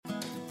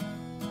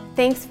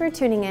Thanks for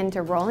tuning in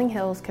to Rolling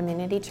Hills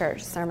Community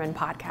Church Sermon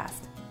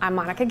Podcast. I'm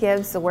Monica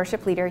Gibbs, the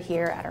worship leader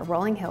here at our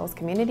Rolling Hills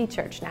Community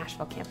Church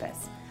Nashville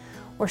campus.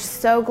 We're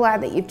so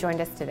glad that you've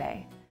joined us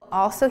today.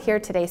 Also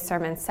hear today's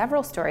sermon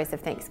several stories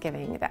of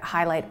Thanksgiving that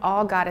highlight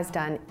all God has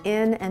done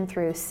in and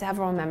through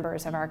several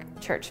members of our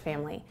church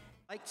family.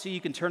 So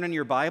you can turn in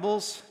your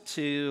Bibles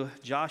to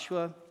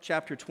Joshua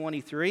chapter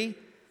 23.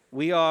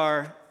 We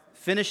are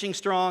finishing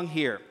strong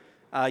here.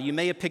 You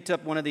may have picked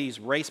up one of these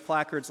race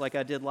placards like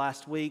I did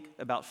last week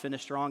about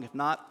Finish Strong. If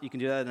not, you can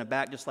do that in the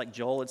back, just like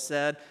Joel had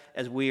said,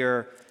 as we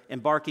are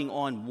embarking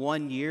on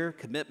 1 year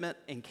commitment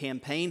and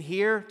campaign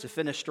here to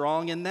finish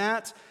strong in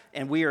that.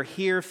 And we are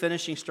here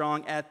finishing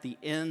strong at the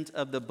end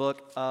of the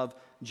book of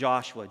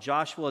Joshua.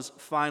 Joshua's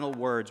final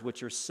words,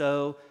 which are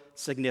so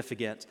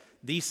significant.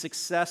 The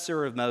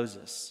successor of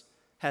Moses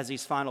has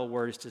these final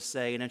words to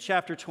say. And in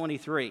chapter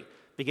 23,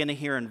 beginning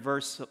here in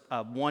verse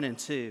 1 and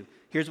 2,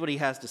 here's what he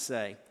has to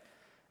say.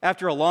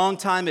 After a long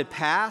time had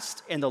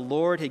passed and the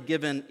Lord had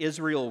given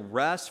Israel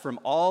rest from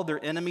all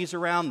their enemies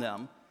around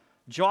them,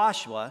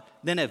 Joshua,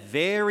 then a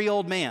very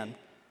old man,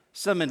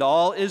 summoned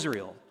all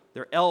Israel,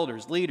 their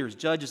elders, leaders,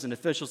 judges, and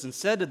officials, and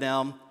said to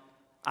them,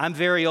 I'm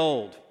very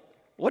old.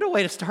 What a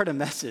way to start a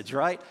message,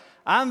 right?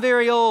 I'm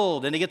very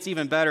old. And it gets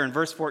even better. In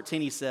verse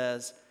 14, he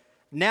says,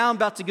 now I'm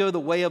about to go the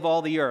way of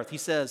all the earth. He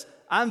says,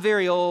 I'm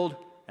very old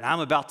and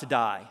I'm about to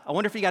die. I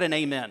wonder if he got an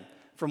amen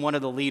from one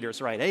of the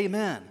leaders, right?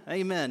 Amen,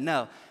 amen.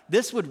 No,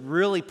 this would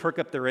really perk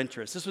up their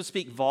interest. This would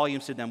speak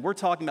volumes to them. We're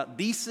talking about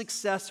the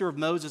successor of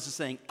Moses is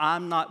saying,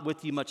 I'm not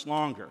with you much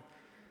longer.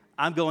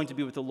 I'm going to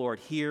be with the Lord.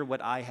 Hear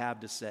what I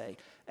have to say.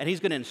 And he's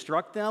going to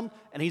instruct them,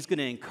 and he's going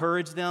to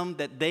encourage them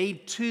that they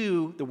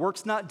too, the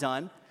work's not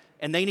done,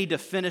 and they need to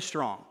finish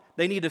strong.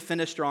 They need to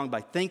finish strong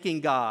by thanking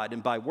God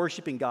and by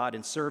worshiping God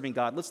and serving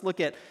God. Let's look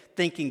at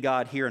thanking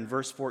God here in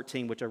verse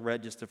 14, which I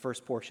read just the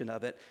first portion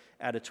of it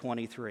out of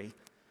 23.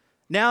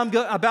 Now I'm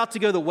about to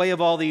go the way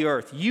of all the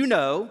earth. You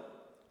know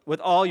with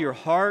all your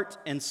heart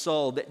and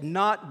soul that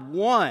not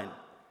one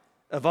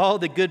of all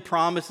the good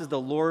promises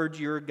the Lord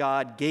your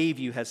God gave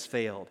you has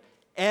failed.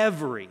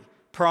 Every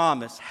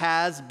promise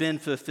has been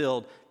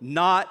fulfilled.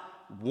 Not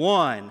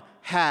one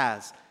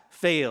has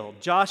failed.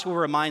 Joshua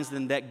reminds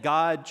them that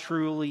God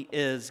truly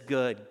is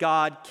good.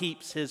 God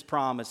keeps his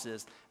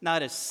promises.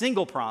 Not a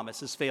single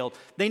promise has failed.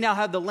 They now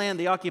have the land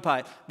they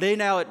occupy. They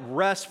now at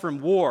rest from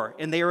war,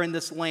 and they are in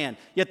this land.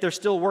 Yet there's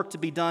still work to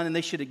be done, and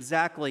they should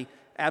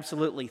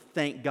absolutely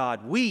thank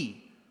God.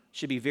 We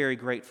should be very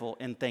grateful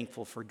and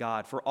thankful for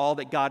God, for all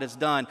that God has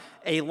done.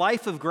 A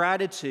life of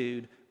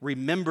gratitude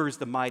remembers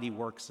the mighty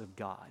works of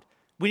God.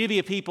 We need to be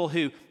a people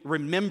who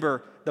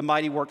remember the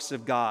mighty works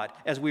of God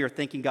as we are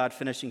thanking God,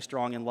 finishing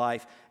strong in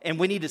life. And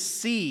we need to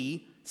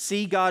see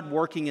God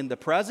working in the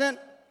present,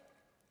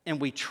 and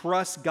we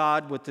trust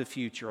God with the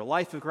future. A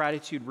life of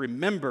gratitude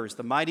remembers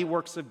the mighty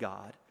works of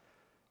God,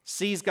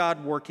 sees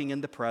God working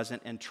in the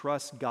present, and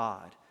trusts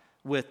God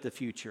with the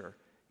future,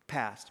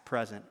 past,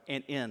 present,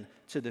 and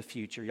into the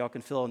future. Y'all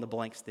can fill in the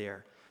blanks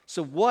there.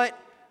 So what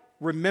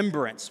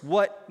remembrance,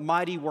 what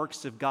mighty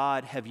works of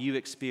God have you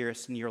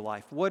experienced in your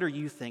life? What are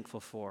you thankful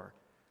for?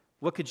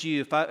 What could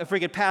you, if we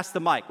could pass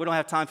the mic, we don't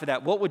have time for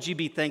that, what would you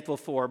be thankful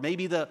for?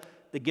 Maybe the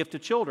gift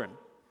of children.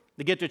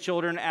 The gift of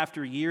children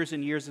after years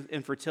and years of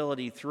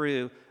infertility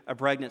through a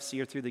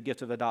pregnancy or through the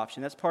gift of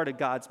adoption. That's part of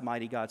God's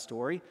mighty God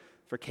story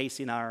for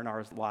Casey and I in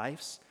our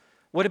lives.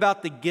 What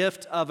about the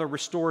gift of a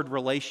restored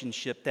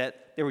relationship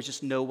that there was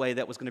just no way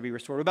that was going to be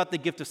restored? What about the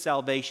gift of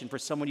salvation for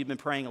someone you've been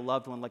praying, a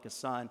loved one like a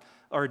son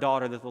or a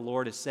daughter that the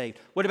Lord has saved?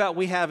 What about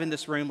we have in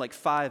this room like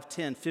 5,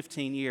 10,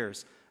 15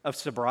 years of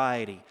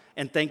sobriety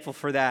and thankful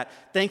for that?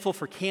 Thankful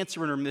for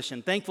cancer and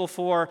remission. Thankful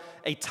for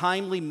a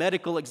timely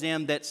medical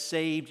exam that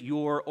saved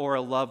your or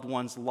a loved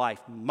one's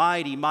life.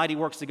 Mighty, mighty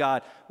works of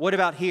God. What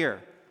about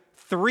here?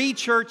 3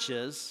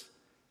 churches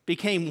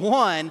became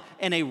one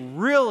in a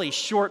really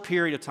short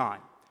period of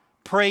time.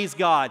 Praise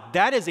God.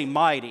 That is a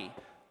mighty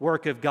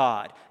work of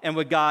God and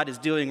what God is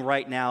doing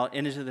right now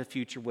and into the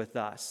future with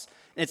us.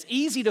 And it's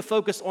easy to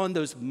focus on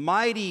those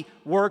mighty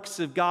works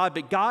of God,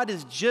 but God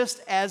is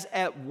just as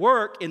at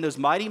work in those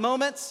mighty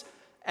moments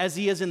as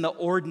he is in the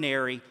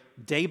ordinary,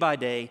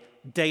 day-by-day,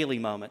 daily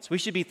moments. We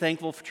should be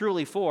thankful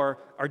truly for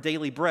our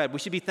daily bread. We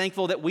should be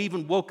thankful that we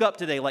even woke up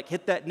today, like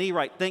hit that knee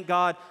right. Thank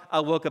God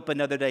I woke up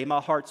another day. My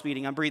heart's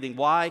beating. I'm breathing.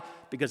 Why?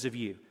 Because of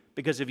you.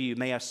 Because of you,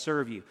 may I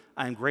serve you.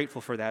 I am grateful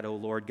for that, O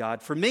Lord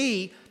God. For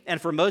me, and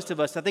for most of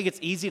us, I think it's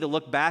easy to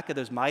look back at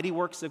those mighty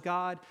works of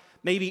God,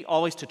 maybe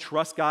always to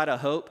trust God, I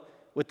hope,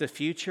 with the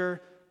future,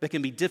 but it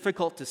can be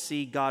difficult to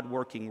see God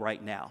working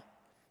right now,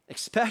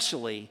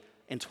 especially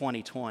in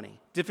 2020.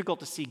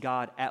 Difficult to see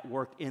God at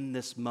work in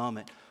this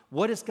moment.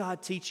 What is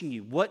God teaching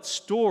you? What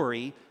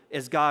story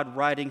is God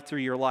writing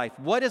through your life?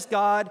 What has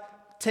God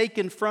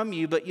taken from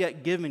you but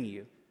yet given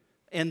you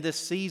in this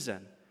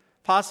season?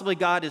 Possibly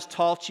God has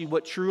taught you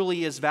what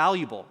truly is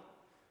valuable,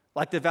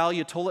 like the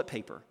value of toilet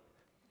paper,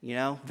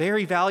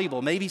 very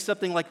valuable, maybe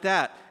something like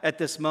that at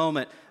this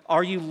moment.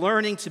 Are you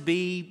learning to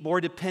be more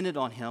dependent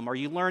on him? Are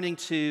you learning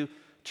to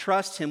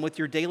trust him with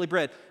your daily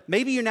bread.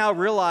 Maybe you're now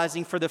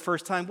realizing for the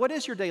first time, what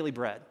is your daily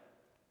bread?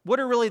 What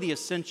are really the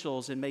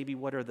essentials, and maybe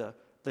what are the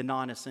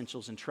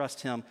non-essentials, and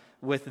trust him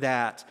with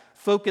that.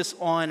 Focus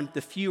on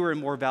the fewer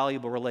and more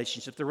valuable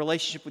relationships, the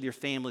relationship with your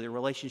family, the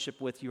relationship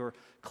with your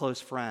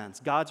close friends.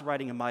 God's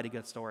writing a mighty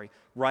good story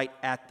right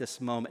at this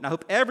moment. And I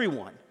hope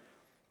everyone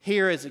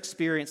here has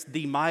experienced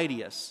the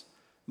mightiest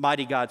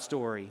mighty God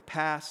story,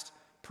 past,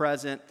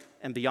 present,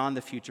 and beyond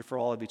the future for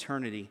all of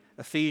eternity.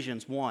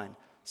 Ephesians 1,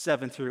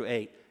 7 through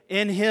 8.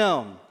 In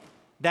him,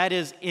 that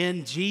is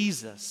in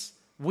Jesus,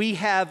 we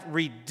have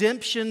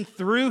redemption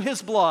through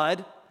his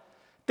blood,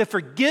 the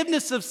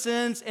forgiveness of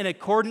sins in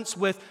accordance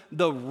with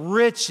the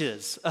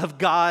riches of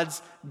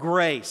God's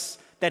grace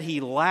that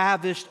he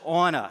lavished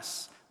on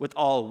us with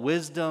all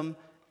wisdom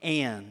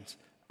and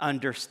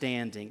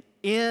understanding.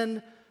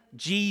 In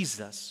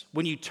Jesus,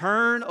 when you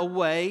turn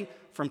away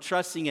from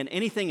trusting in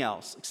anything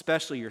else,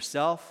 especially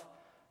yourself,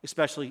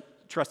 especially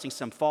trusting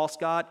some false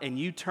god, and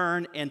you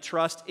turn and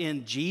trust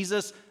in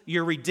Jesus,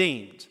 you're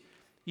redeemed.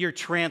 You're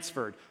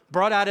transferred,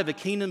 brought out of a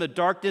kingdom of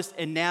darkness,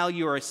 and now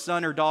you are a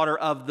son or daughter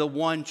of the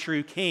one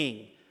true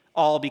King,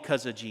 all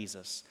because of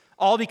Jesus.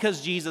 All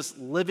because Jesus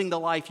living the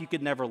life you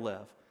could never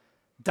live,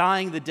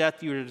 dying the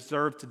death you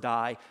deserve to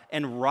die,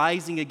 and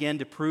rising again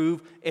to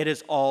prove it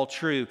is all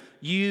true.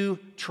 You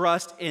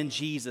trust in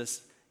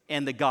Jesus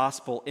and the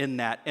gospel in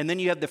that. And then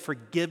you have the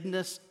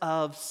forgiveness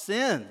of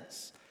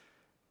sins.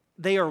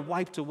 They are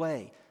wiped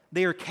away.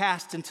 They are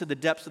cast into the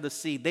depths of the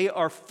sea. They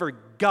are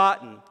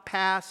forgotten,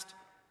 past,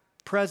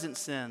 present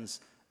sins,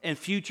 and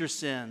future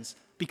sins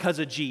because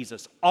of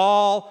Jesus.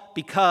 All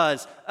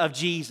because of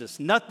Jesus.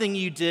 Nothing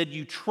you did,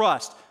 you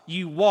trust,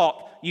 you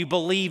walk, you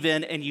believe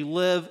in, and you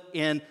live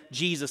in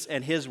Jesus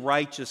and his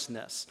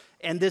righteousness.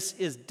 And this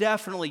is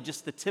definitely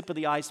just the tip of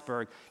the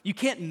iceberg. You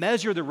can't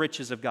measure the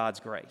riches of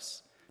God's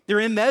grace. They're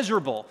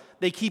immeasurable.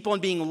 They keep on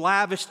being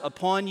lavished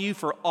upon you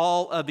for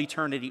all of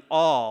eternity,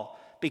 all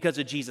because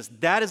of Jesus.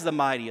 That is the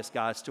mightiest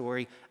God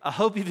story. I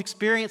hope you've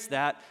experienced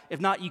that.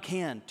 If not, you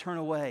can turn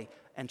away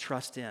and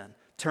trust in.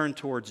 Turn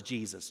towards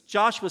Jesus.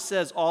 Joshua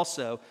says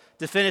also,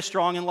 to finish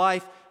strong in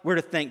life, we're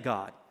to thank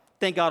God.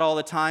 Thank God all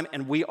the time,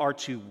 and we are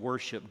to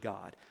worship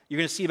God. You're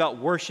going to see about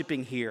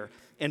worshiping here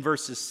in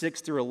verses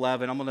 6 through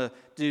 11. I'm going to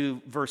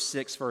do verse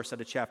 6 first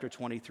out of chapter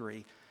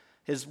 23.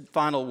 His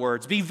final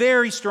words, be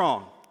very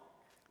strong,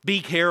 be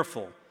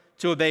careful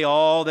to obey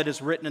all that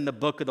is written in the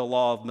book of the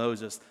law of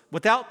Moses,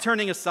 without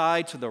turning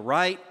aside to the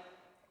right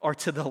or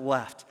to the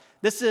left.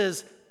 This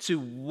is to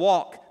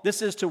walk.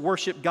 This is to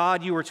worship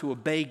God. You are to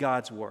obey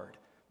God's word.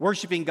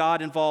 Worshiping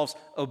God involves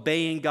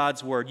obeying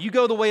God's word. You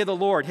go the way of the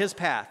Lord, his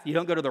path. You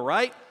don't go to the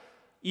right,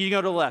 you go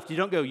to the left. You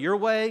don't go your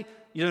way,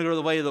 you don't go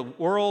the way of the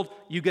world,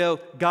 you go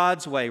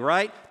God's way,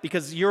 right?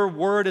 Because your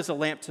word is a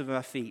lamp to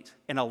my feet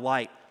and a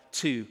light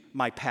to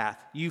my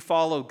path. You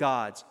follow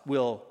God's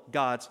will,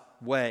 God's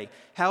way.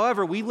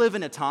 However, we live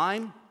in a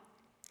time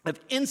of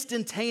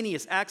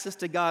instantaneous access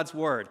to God's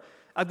word.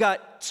 I've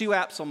got 2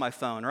 apps on my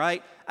phone,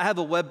 right? I have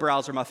a web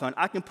browser on my phone.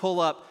 I can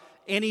pull up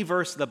any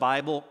verse of the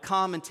Bible,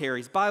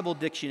 commentaries, Bible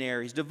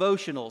dictionaries,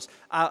 devotionals.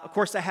 Of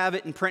course, I have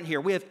it in print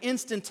here. We have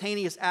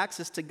instantaneous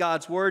access to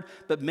God's word,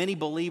 but many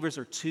believers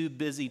are too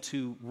busy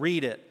to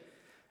read it.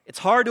 It's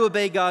hard to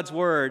obey God's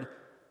word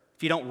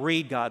if you don't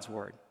read God's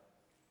word.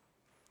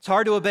 It's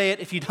hard to obey it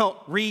if you don't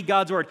read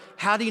God's word.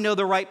 How do you know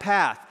the right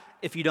path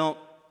if you don't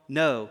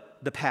know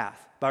the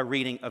path by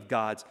reading of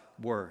God's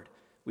word?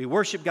 We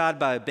worship God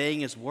by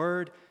obeying his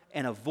word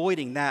and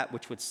avoiding that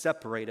which would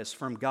separate us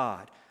from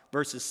God.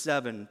 Verses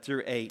 7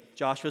 through 8,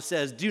 Joshua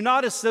says, do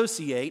not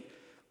associate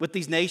with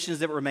these nations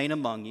that remain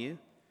among you.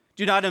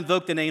 Do not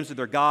invoke the names of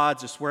their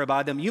gods or swear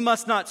by them. You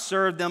must not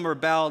serve them or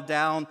bow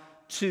down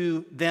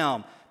to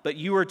them, but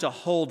you are to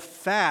hold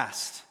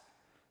fast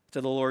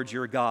to the Lord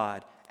your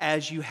God,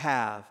 as you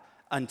have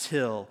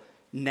until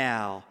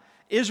now.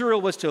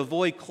 Israel was to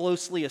avoid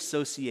closely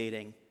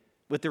associating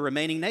with the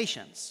remaining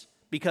nations,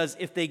 because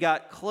if they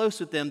got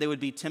close with them, they would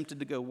be tempted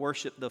to go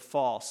worship the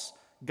false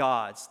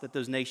gods that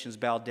those nations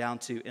bowed down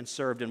to and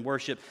served and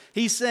worshiped.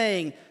 He's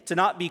saying to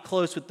not be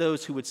close with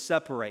those who would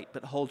separate,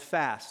 but hold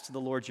fast to the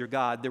Lord your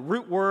God. The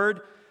root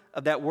word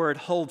of that word,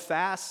 hold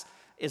fast,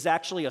 is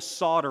actually a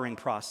soldering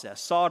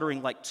process.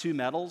 Soldering like 2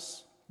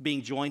 metals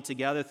being joined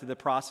together through the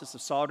process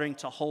of soldering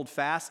to hold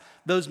fast.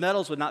 Those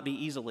metals would not be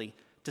easily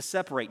to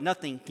separate.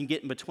 Nothing can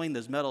get in between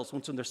those metals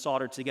once they're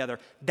soldered together.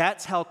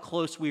 That's how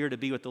close we are to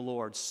be with the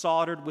Lord,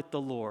 soldered with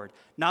the Lord,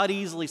 not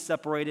easily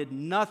separated,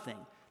 nothing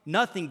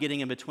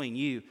getting in between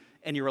you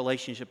and your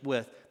relationship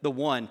with the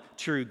one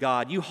true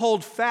God. You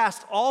hold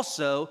fast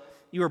also,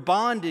 you are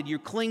bonded, you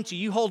cling to,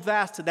 you hold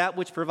fast to that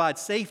which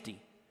provides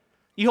safety.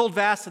 You hold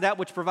fast to that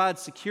which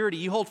provides security.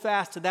 You hold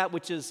fast to that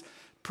which is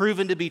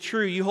proven to be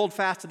true. You hold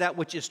fast to that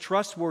which is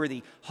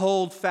trustworthy.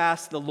 Hold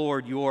fast to the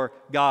Lord your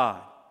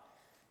God.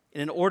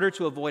 And in order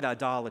to avoid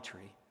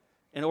idolatry,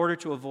 in order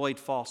to avoid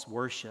false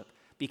worship,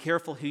 be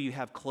careful who you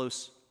have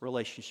close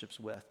relationships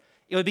with.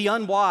 It would be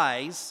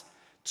unwise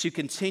to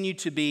continue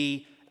to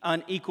be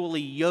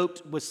unequally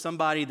yoked with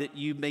somebody that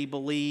you may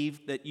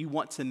believe that you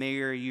want to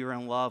marry or you're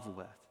in love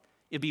with.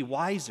 It'd be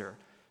wiser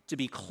to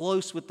be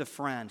close with the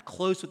friend,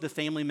 close with the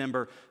family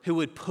member who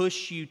would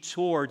push you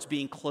towards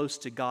being close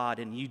to God,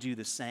 and you do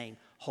the same.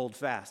 Hold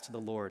fast to the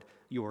Lord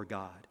your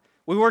God.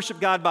 We worship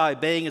God by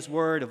obeying His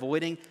word,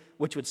 avoiding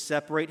which would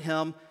separate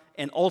Him,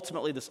 and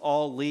ultimately this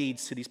all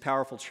leads to these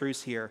powerful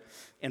truths here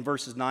in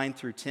verses 9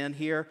 through 10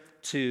 here,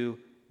 to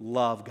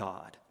love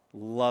God,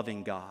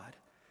 loving God.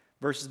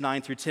 Verses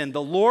 9 through 10,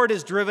 the Lord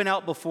has driven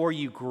out before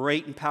you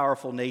great and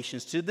powerful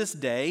nations. To this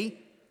day,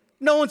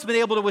 no one's been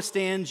able to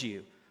withstand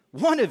you.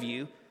 One of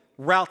you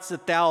routs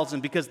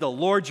 1,000 because the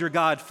Lord your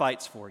God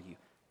fights for you,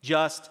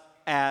 just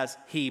as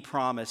He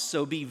promised.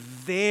 So be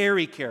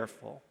very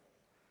careful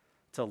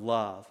to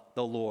love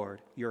the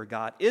Lord your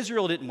God.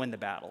 Israel didn't win the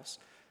battles.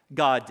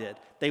 God did.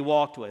 They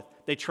walked with,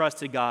 they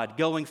trusted God.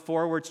 Going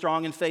forward,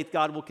 strong in faith,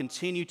 God will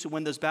continue to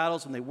win those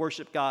battles when they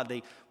worship God.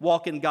 They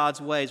walk in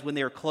God's ways when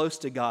they are close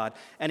to God.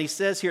 And He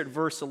says here at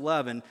verse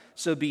 11,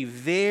 so be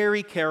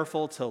very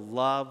careful to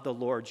love the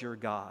Lord your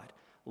God.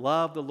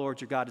 Love the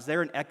Lord your God. Is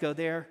there an echo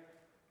there?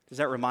 Does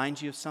that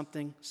remind you of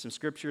something? Some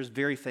scriptures,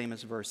 very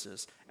famous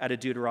verses out of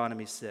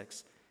Deuteronomy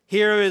 6.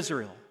 Hear, O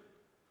Israel,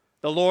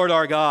 the Lord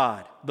our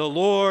God, the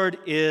Lord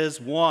is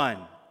one.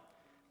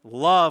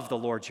 Love the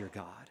Lord your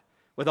God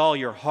with all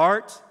your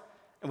heart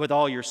and with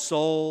all your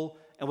soul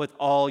and with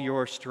all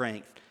your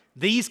strength.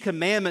 These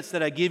commandments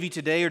that I give you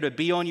today are to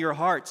be on your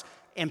hearts.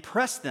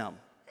 Impress them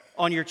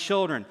on your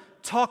children.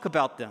 Talk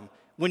about them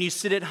when you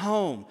sit at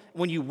home,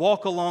 when you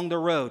walk along the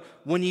road,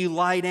 when you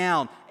lie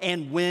down,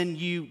 and when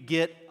you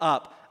get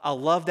up. I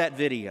love that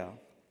video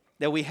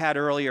that we had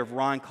earlier of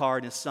Ron Carr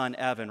and his son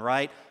Evan,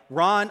 right?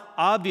 Ron,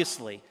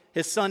 obviously,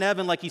 his son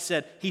Evan, like he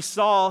said, he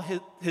saw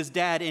his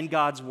dad in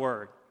God's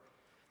word.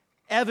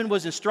 Evan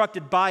was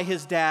instructed by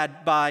his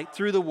dad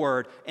through the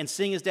word, and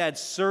seeing his dad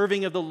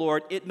serving of the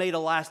Lord, it made a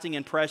lasting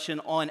impression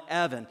on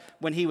Evan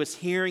when he was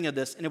hearing of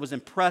this, and it was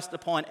impressed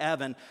upon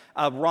Evan,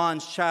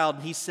 Ron's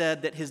child. He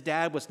said that his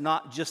dad was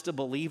not just a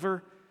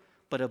believer,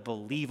 but a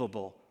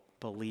believable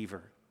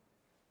believer.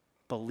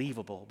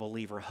 Believable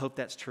believer. I hope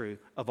that's true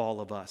of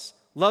all of us.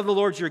 Love the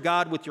Lord your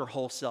God with your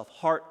whole self,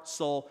 heart,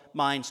 soul,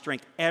 mind,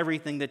 strength,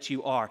 everything that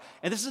you are.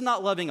 And this is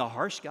not loving a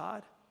harsh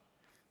God.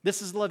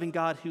 This is loving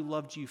God who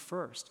loved you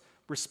first.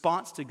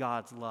 Response to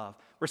God's love.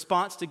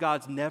 Response to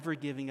God's never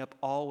giving up,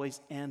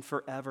 always and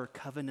forever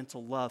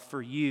covenantal love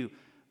for you.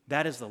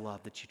 That is the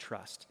love that you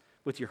trust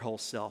with your whole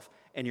self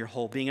and your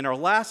whole being. And our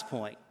last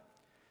point,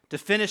 to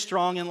finish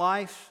strong in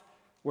life,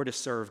 we're to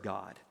serve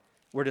God.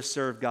 We're to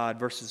serve God.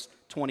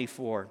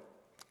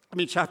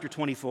 Chapter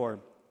 24,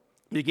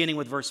 beginning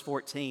with verse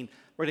 14.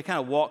 We're to kind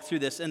of walk through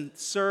this and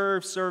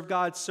serve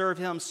God, serve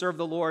Him, serve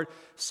the Lord.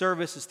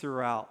 Service is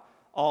throughout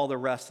all the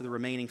rest of the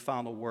remaining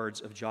final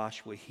words of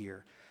Joshua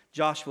here.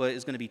 Joshua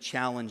is going to be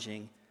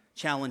challenging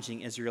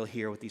Israel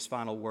here with these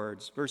final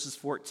words, verses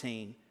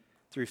 14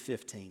 through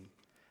 15.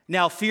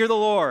 Now fear the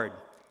Lord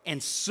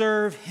and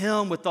serve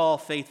Him with all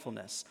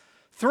faithfulness.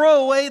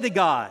 Throw away the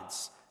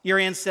gods your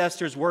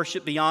ancestors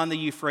worshiped beyond the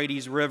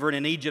Euphrates River and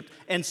in Egypt,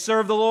 and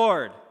serve the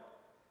Lord.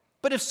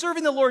 But if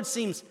serving the Lord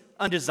seems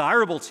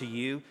undesirable to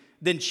you,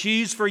 then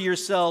choose for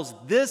yourselves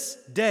this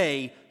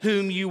day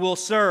whom you will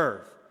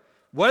serve.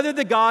 Whether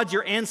the gods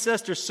your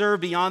ancestors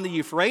served beyond the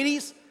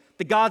Euphrates,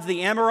 the gods of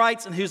the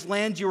Amorites in whose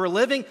land you are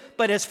living,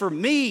 but as for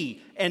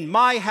me and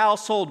my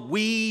household,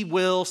 we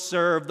will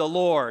serve the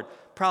Lord.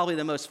 Probably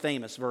the most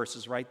famous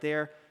verses right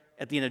there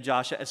at the end of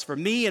Joshua. As for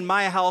me and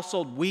my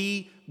household,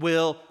 we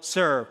will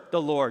serve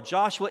the Lord.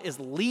 Joshua is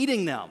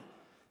leading them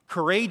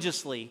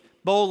courageously,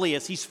 boldly,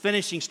 as he's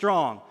finishing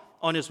strong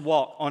on his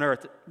walk on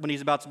earth when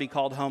he's about to be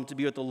called home to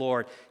be with the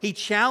Lord. He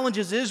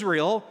challenges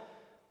Israel,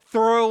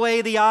 throw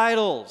away the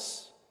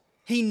idols.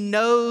 He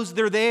knows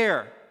they're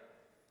there.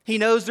 He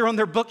knows they're on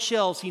their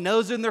bookshelves. He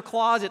knows they're in their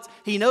closets.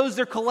 He knows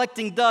they're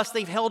collecting dust.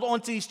 They've held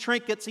onto these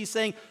trinkets. He's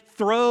saying,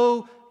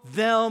 throw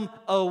them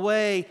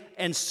away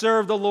and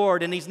serve the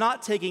Lord. And he's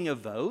not taking a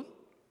vote.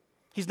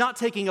 He's not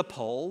taking a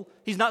poll.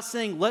 He's not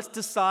saying, let's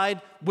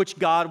decide which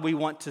God we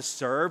want to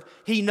serve.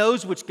 He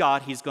knows which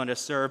God he's going to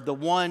serve, the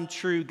one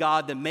true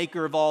God, the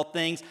maker of all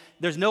things.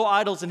 There's no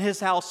idols in his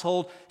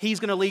household. He's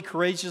going to lead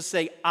courageously to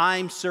say,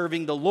 I'm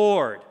serving the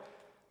Lord,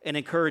 and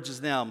encourages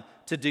them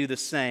to do the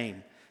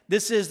same.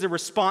 This is the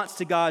response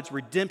to God's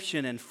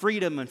redemption and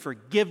freedom and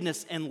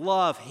forgiveness and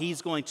love.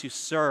 He's going to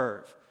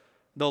serve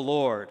the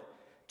Lord.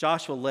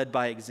 Joshua led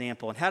by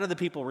example. And how did the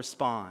people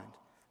respond?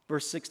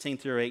 Verse 16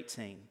 through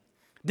 18.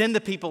 Then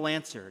the people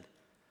answered,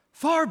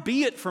 far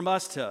be it from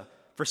us to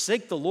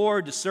forsake the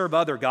Lord to serve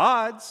other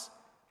gods.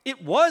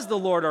 It was the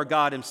Lord our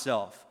God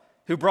himself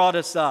who brought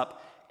us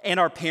up and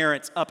our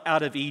parents up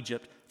out of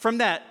Egypt from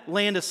that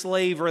land of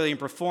slavery and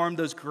performed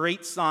those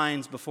great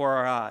signs before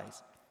our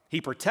eyes.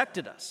 He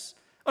protected us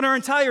on our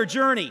entire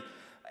journey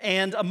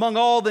and among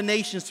all the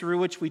nations through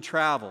which we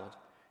traveled.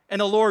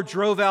 And the Lord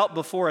drove out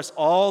before us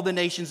all the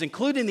nations,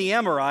 including the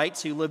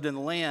Amorites who lived in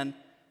the land.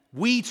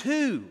 We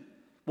too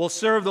will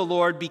serve the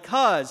Lord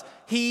because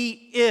he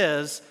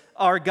is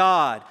our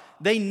God.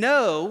 They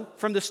know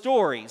from the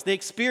stories, the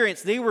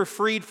experience, they were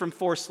freed from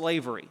forced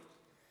slavery.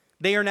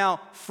 They are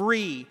now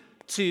free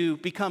to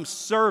become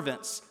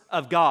servants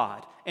of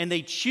God, and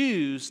they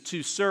choose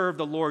to serve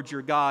the Lord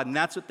your God, and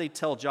that's what they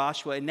tell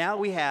Joshua. And now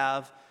we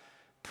have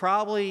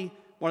probably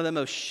one of the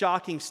most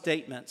shocking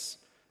statements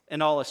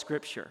in all of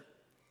Scripture.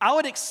 I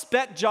would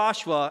expect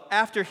Joshua,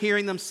 after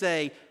hearing them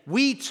say,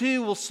 "We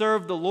too will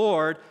serve the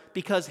Lord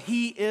because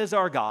He is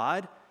our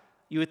God,"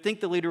 you would think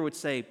the leader would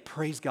say,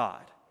 "Praise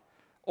God,"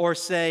 or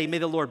say, "May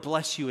the Lord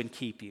bless you and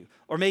keep you,"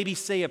 or maybe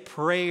say a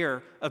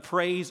prayer of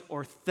praise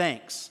or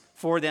thanks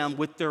for them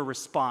with their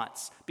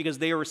response, because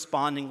they are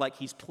responding like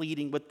He's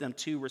pleading with them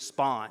to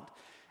respond.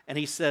 And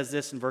he says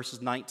this in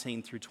verses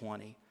 19 through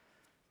 20.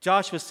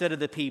 Joshua said to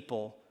the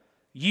people,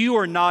 "You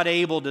are not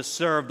able to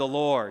serve the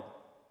Lord.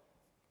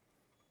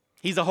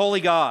 He's a holy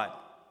God.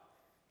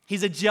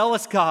 He's a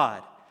jealous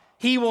God.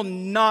 He will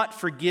not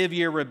forgive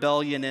your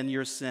rebellion and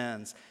your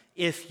sins.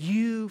 If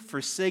you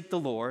forsake the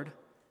Lord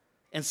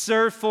and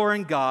serve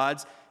foreign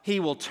gods,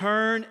 He will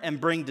turn and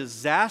bring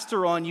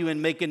disaster on you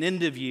and make an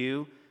end of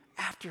you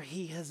after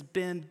He has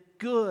been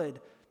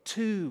good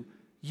to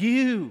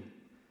you."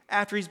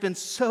 After He's been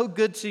so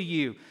good to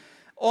you.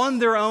 On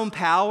their own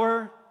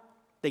power,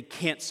 they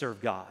can't serve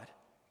God.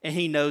 And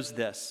He knows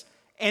this.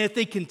 And if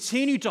they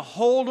continue to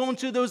hold on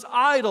to those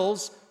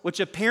idols, which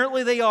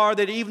apparently they are,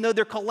 that even though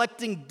they're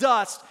collecting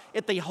dust,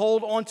 if they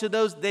hold on to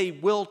those, they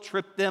will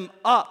trip them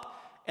up.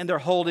 And they're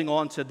holding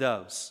on to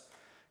those.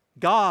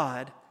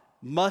 God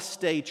must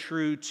stay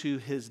true to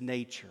His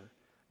nature.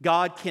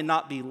 God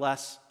cannot be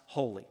less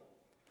holy.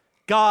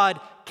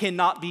 God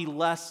cannot be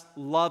less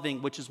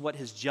loving, which is what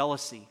His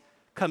jealousy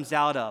comes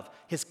out of.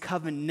 His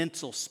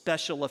covenantal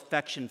special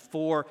affection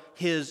for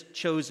His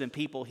chosen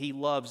people He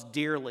loves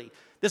dearly.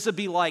 This would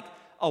be like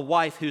a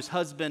wife whose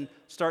husband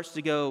starts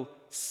to go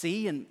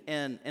see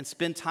and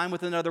spend time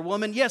with another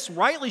woman. Yes,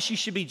 rightly she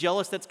should be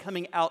jealous. That's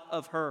coming out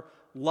of her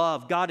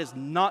love. God is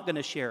not going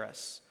to share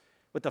us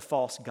with a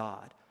false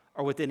god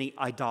or with any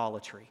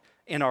idolatry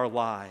in our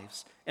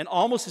lives. And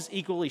almost as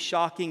equally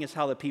shocking is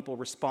how the people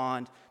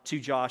respond to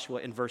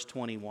Joshua in verse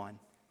 21.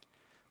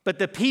 But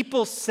the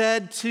people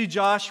said to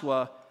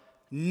Joshua,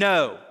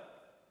 "No,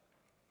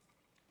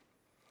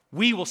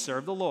 we will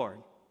serve the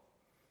Lord."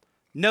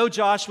 "No,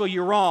 Joshua,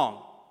 you're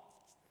wrong.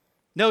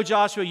 No,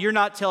 Joshua, you're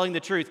not telling the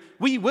truth.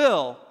 We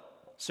will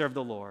serve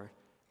the Lord."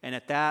 And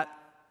at that,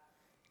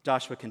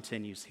 Joshua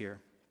continues here.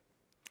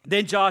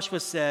 Then Joshua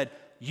said,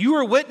 "You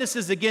are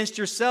witnesses against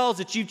yourselves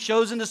that you've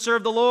chosen to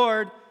serve the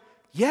Lord."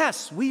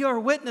 "Yes, we are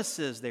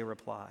witnesses," they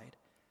replied.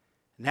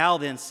 "Now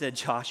then," said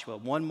Joshua,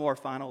 one more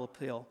final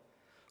appeal.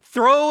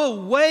 "Throw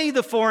away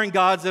the foreign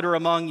gods that are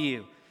among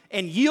you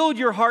and yield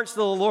your hearts to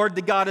the Lord,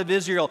 the God of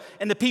Israel."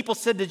 And the people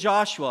said to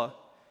Joshua,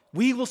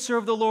 "We will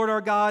serve the Lord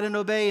our God and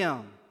obey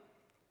Him."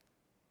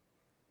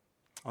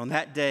 On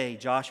that day,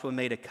 Joshua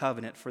made a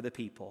covenant for the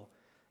people,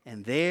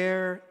 and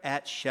there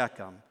at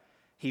Shechem,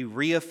 he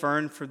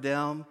reaffirmed for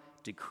them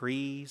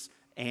decrees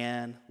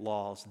and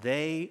laws.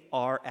 They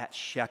are at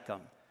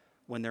Shechem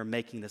when they're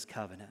making this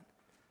covenant,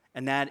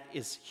 and that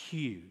is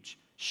huge.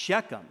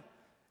 Shechem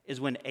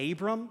is when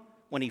Abram,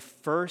 when he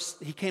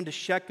came to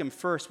Shechem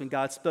first, when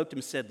God spoke to him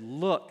and said,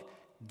 "Look,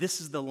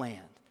 this is the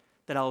land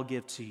that I will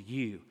give to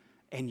you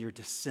and your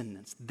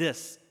descendants.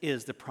 This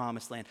is the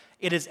promised land."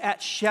 It is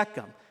at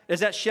Shechem. It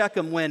is at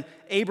Shechem when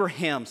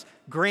Abraham's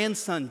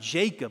grandson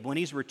Jacob, when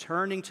he's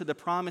returning to the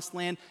promised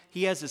land,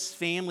 he has his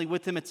family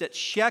with him. It's at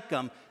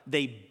Shechem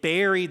they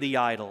bury the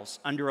idols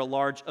under a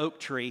large oak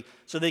tree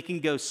so they can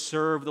go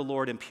serve the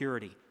Lord in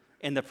purity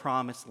in the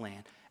promised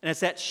land. And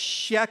it's at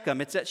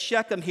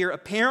Shechem here.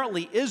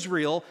 Apparently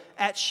Israel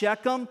at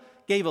Shechem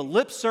gave a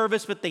lip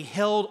service, but they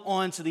held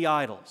on to the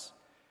idols.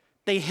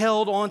 They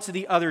held on to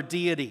the other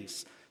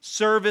deities.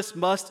 Service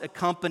must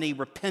accompany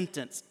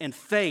repentance and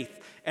faith.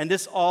 And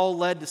this all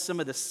led to some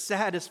of the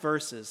saddest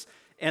verses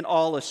in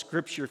all of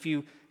Scripture. If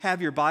you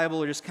have your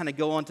Bible, or just kind of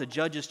go on to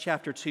Judges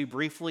chapter 2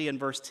 briefly in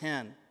verse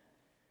 10.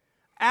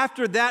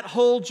 After that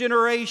whole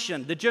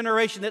generation, the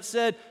generation that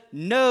said,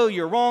 "No,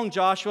 you're wrong,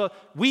 Joshua,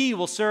 we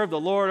will serve the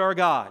Lord our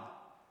God."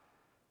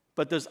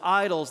 But those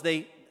idols,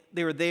 they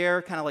were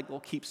there kind of like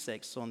little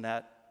keepsakes on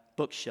that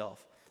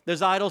bookshelf.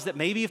 Those idols that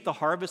maybe if the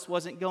harvest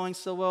wasn't going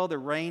so well, the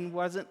rain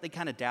wasn't, they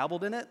kind of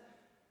dabbled in it.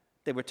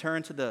 They would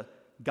turn to the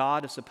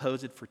god of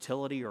supposed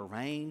fertility or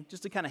rain,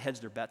 just to kind of hedge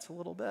their bets a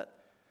little bit.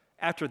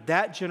 After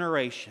that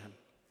generation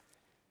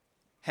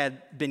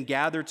had been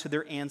gathered to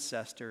their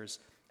ancestors,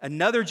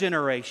 another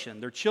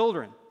generation, their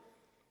children,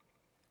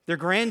 their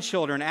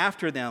grandchildren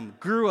after them,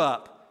 grew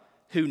up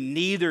who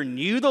neither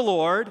knew the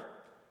Lord,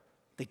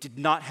 they did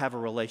not have a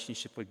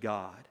relationship with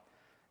God,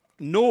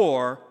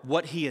 nor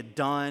what He had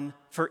done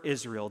for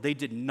Israel. They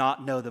did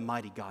not know the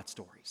mighty God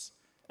stories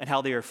and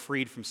how they are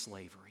freed from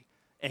slavery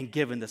and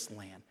given this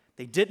land.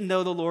 They didn't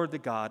know the Lord, the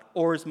God,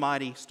 or His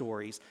mighty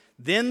stories.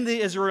 Then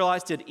the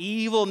Israelites did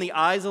evil in the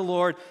eyes of the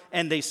Lord,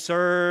 and they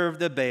served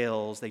the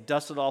Baals. They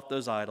dusted off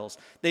those idols.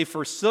 They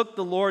forsook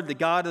the Lord, the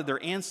God of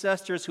their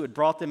ancestors who had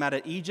brought them out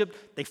of Egypt.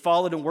 They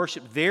followed and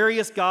worshiped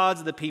various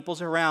gods of the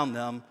peoples around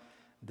them.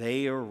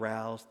 they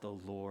arouse the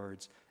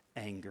Lord's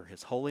anger,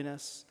 his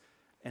holiness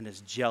and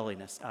his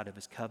jealousness out of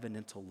his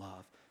covenantal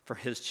love for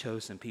his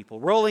chosen people.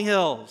 Rolling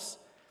Hills,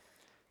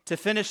 to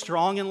finish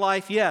strong in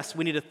life, yes,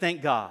 we need to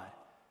thank God.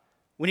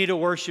 We need to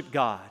worship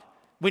God.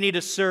 We need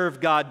to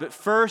serve God. But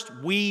first,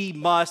 we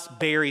must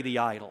bury the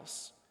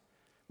idols.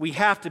 We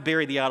have to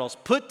bury the idols.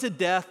 Put to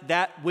death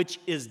that which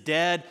is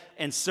dead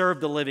and serve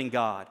the living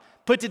God.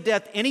 Put to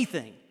death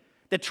anything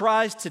that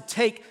tries to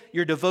take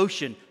your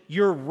devotion,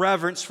 your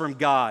reverence from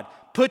God.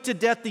 Put to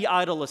death the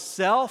idol of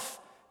self.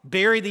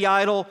 Bury the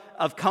idol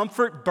of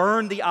comfort.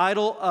 Burn the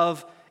idol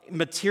of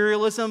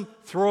materialism.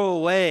 Throw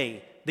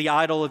away the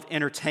idol of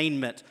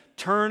entertainment.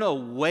 Turn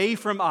away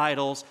from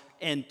idols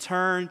and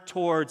turn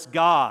towards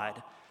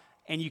God.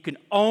 And you can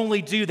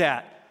only do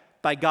that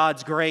by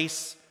God's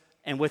grace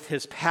and with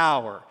his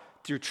power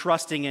through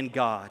trusting in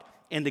God,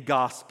 in the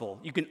gospel.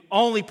 You can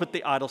only put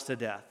the idols to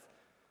death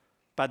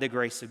by the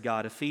grace of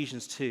God.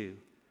 Ephesians 2,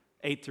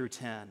 8 through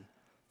 10.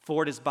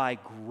 For it is by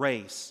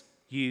grace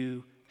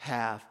you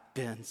have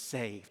been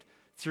saved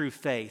through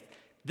faith.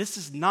 This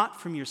is not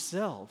from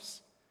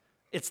yourselves.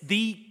 It's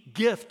the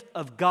gift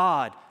of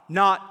God,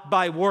 not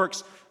by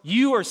works.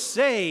 You are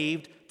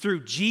saved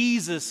through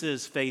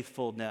Jesus'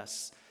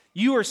 faithfulness.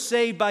 You are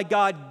saved by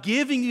God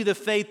giving you the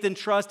faith and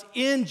trust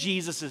in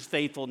Jesus'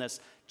 faithfulness.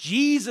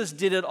 Jesus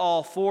did it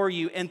all for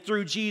you, and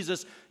through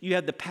Jesus, you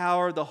have the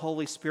power of the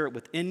Holy Spirit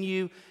within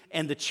you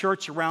and the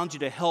church around you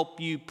to help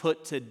you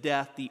put to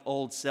death the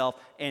old self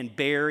and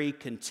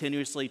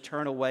continuously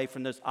turn away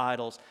from those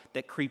idols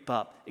that creep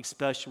up,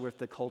 especially with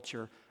the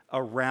culture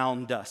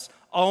around us.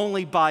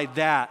 Only by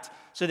that,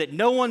 so that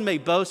no one may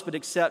boast but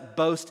except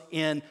boast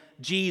in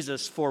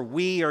Jesus, for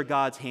we are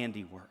God's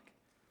handiwork.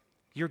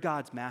 You're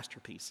God's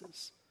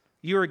masterpieces.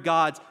 You are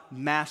God's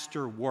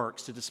master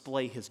works to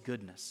display his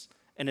goodness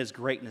and his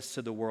greatness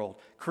to the world,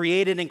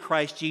 created in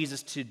Christ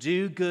Jesus to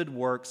do good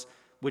works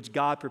which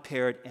God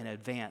prepared in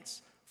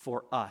advance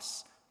for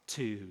us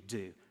to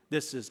do.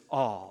 This is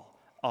all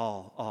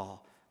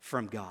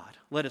from God.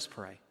 Let us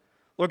pray.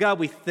 Lord God,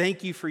 we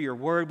thank you for your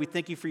word. We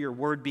thank you for your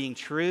word being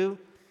true.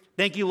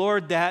 Thank you,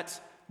 Lord, that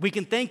we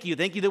can thank you.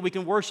 Thank you that we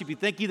can worship you.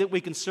 Thank you that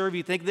we can serve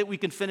you. Thank you that we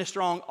can finish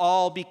strong,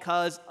 all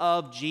because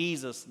of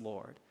Jesus,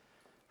 Lord.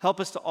 Help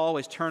us to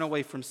always turn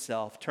away from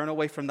self, turn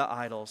away from the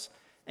idols,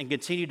 and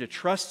continue to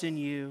trust in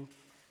you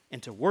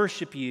and to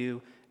worship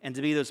you and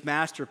to be those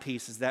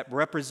masterpieces that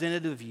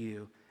representative of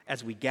you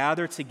as we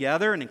gather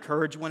together and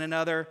encourage one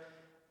another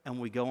and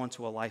we go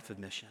into a life of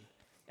mission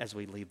as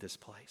we leave this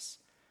place.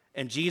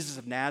 In Jesus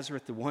of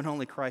Nazareth, the one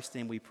only Christ's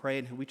name we pray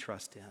and who we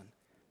trust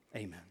in.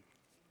 Amen.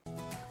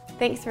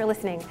 Thanks for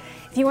listening.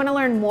 If you want to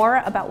learn more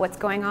about what's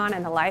going on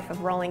in the life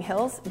of Rolling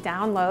Hills,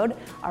 download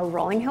our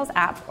Rolling Hills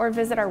app or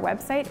visit our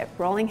website at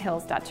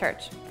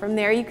rollinghills.church. From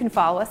there, you can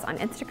follow us on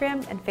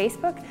Instagram and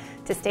Facebook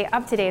to stay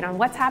up to date on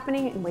what's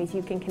happening and ways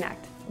you can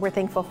connect. We're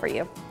thankful for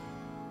you.